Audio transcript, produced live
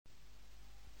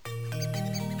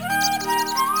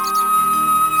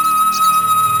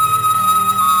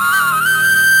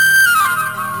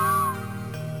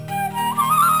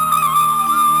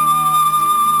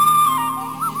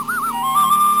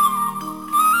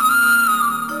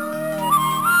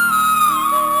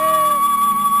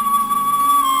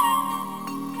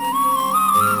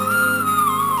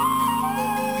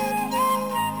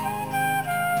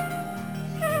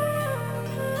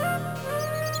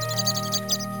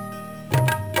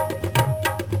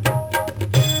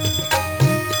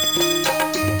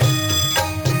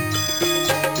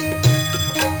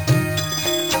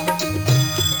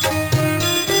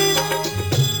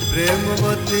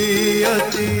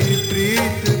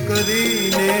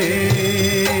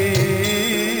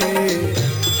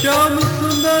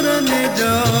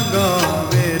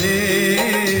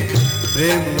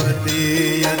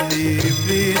પ્રેમવતી અતિ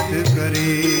પ્રીત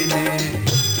કરીને,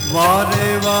 વારે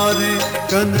વારે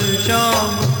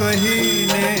ઘનશ્યામ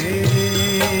કહીને,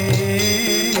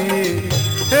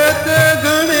 તે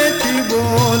ગણેથી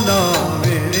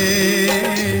બોલાવે રે,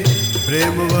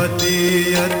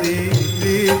 પ્રેમવતી અતિ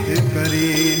પ્રીત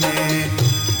કરીને,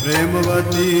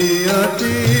 પ્રેમવતી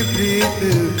અતિ પ્રીત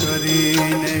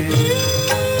કરીને.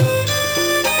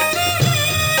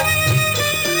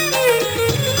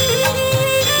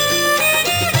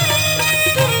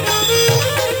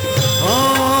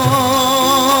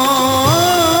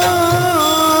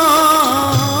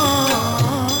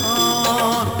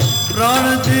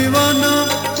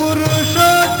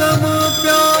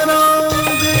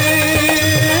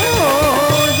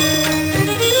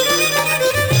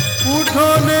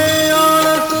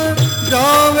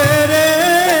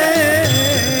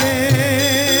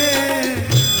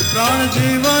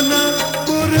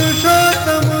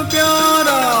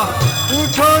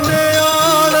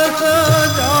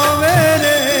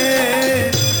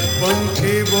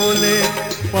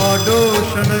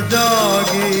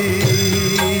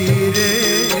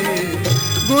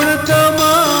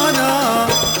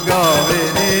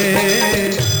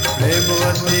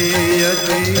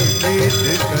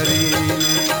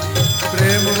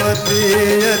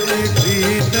 પ્રેમવતી અતિ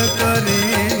પ્રીત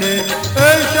કરીને,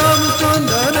 શ્યામ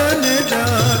સુંદર ને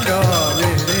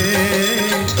જગાવે રે,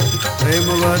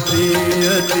 પ્રેમવતી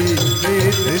અતિ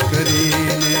પ્રીત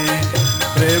કરીને,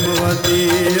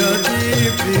 પ્રેમવતી અતિ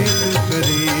પ્રીત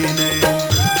કરીને.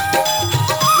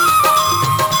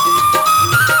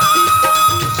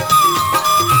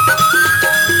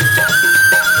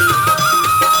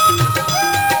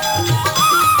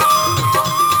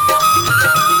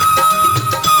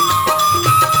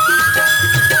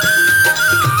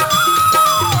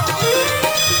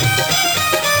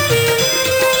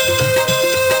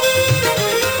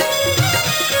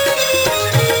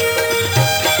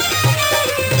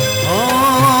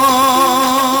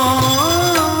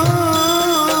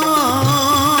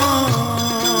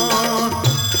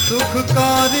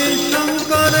 સુખકારી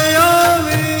શંકર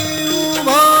આવી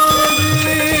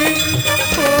ઉભારી,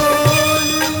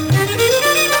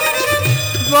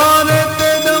 દ્વારે તે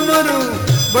ડમરું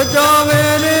બજાવે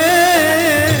રે,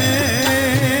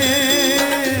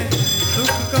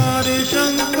 સુખકારી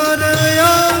શંકર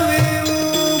આવી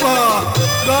ઉભા,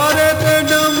 દ્વારે તે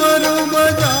ડમરું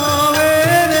બજાવે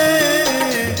રે,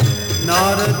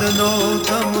 નારદનો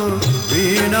તમ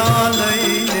વીણા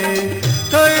લઈને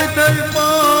થઈ થઈ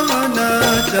પાવન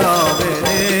જાવે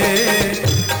રે,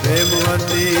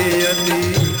 પ્રેમવતી અતિ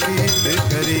પ્રીત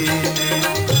કરીને,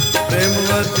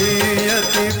 પ્રેમવતી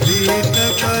અતિ પ્રીત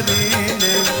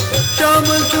કરીને, શ્યામ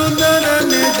સુંદર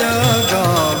ને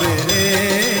જગાવે રે,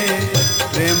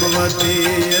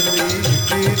 પ્રેમવતી અતિ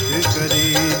પ્રીત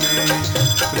કરીને,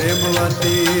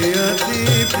 પ્રેમવતી અતિ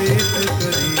પ્રીત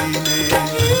કરીને.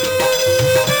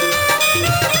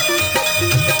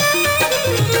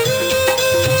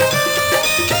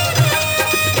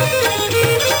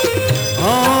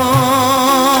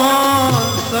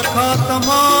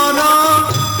 તમારા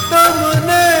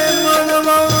તમને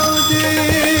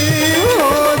મળવાજી,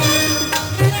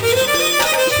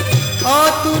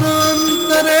 આતુર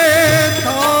અંતરે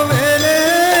થાવે રે,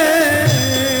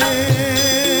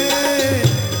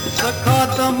 સખા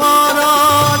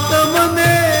તમારા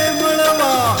તમને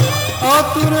મળવા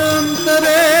આતુર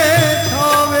અંતરે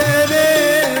થાવે રે,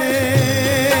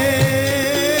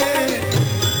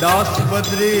 દાસ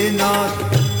બદ્રીનાથ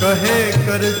કહે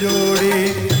કર જોડી,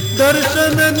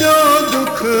 દર્શન નો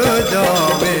દુઃખ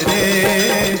જાવે રે,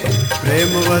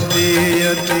 પ્રેમવતી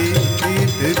અતિ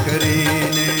પ્રીત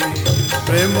કરીને,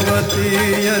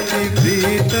 પ્રેમવતી અતિ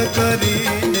પ્રીત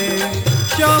કરીને,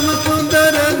 શ્યામ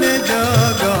સુંદર ને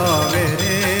જગાવે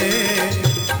રે,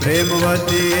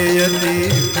 પ્રેમવતી અતિ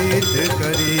પ્રીત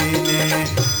કરીને,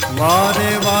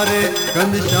 વારે વારે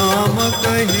ઘનશ્યામ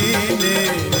કહીને,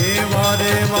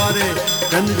 વારે વારે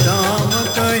ઘનશ્યામ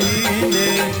કહીને,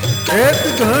 એક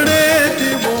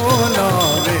ઘણેથી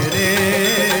બોલાવે રે,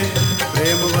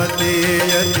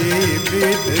 પ્રેમવતી અતિ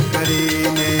પ્રીત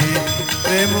કરીને,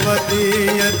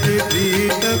 પ્રેમવતી અતિ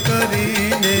પ્રીત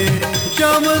કરીને,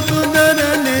 શ્યામ સુંદર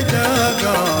ને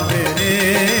જગાવે રે,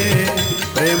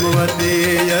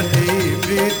 પ્રેમવતી અતિ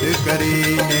પ્રીત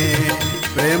કરીને,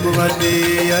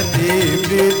 પ્રેમવતી અતિ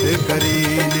પ્રીત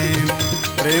કરીને,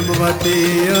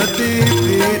 પ્રેમવતી અતિ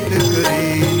પ્રીત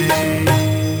કરીને.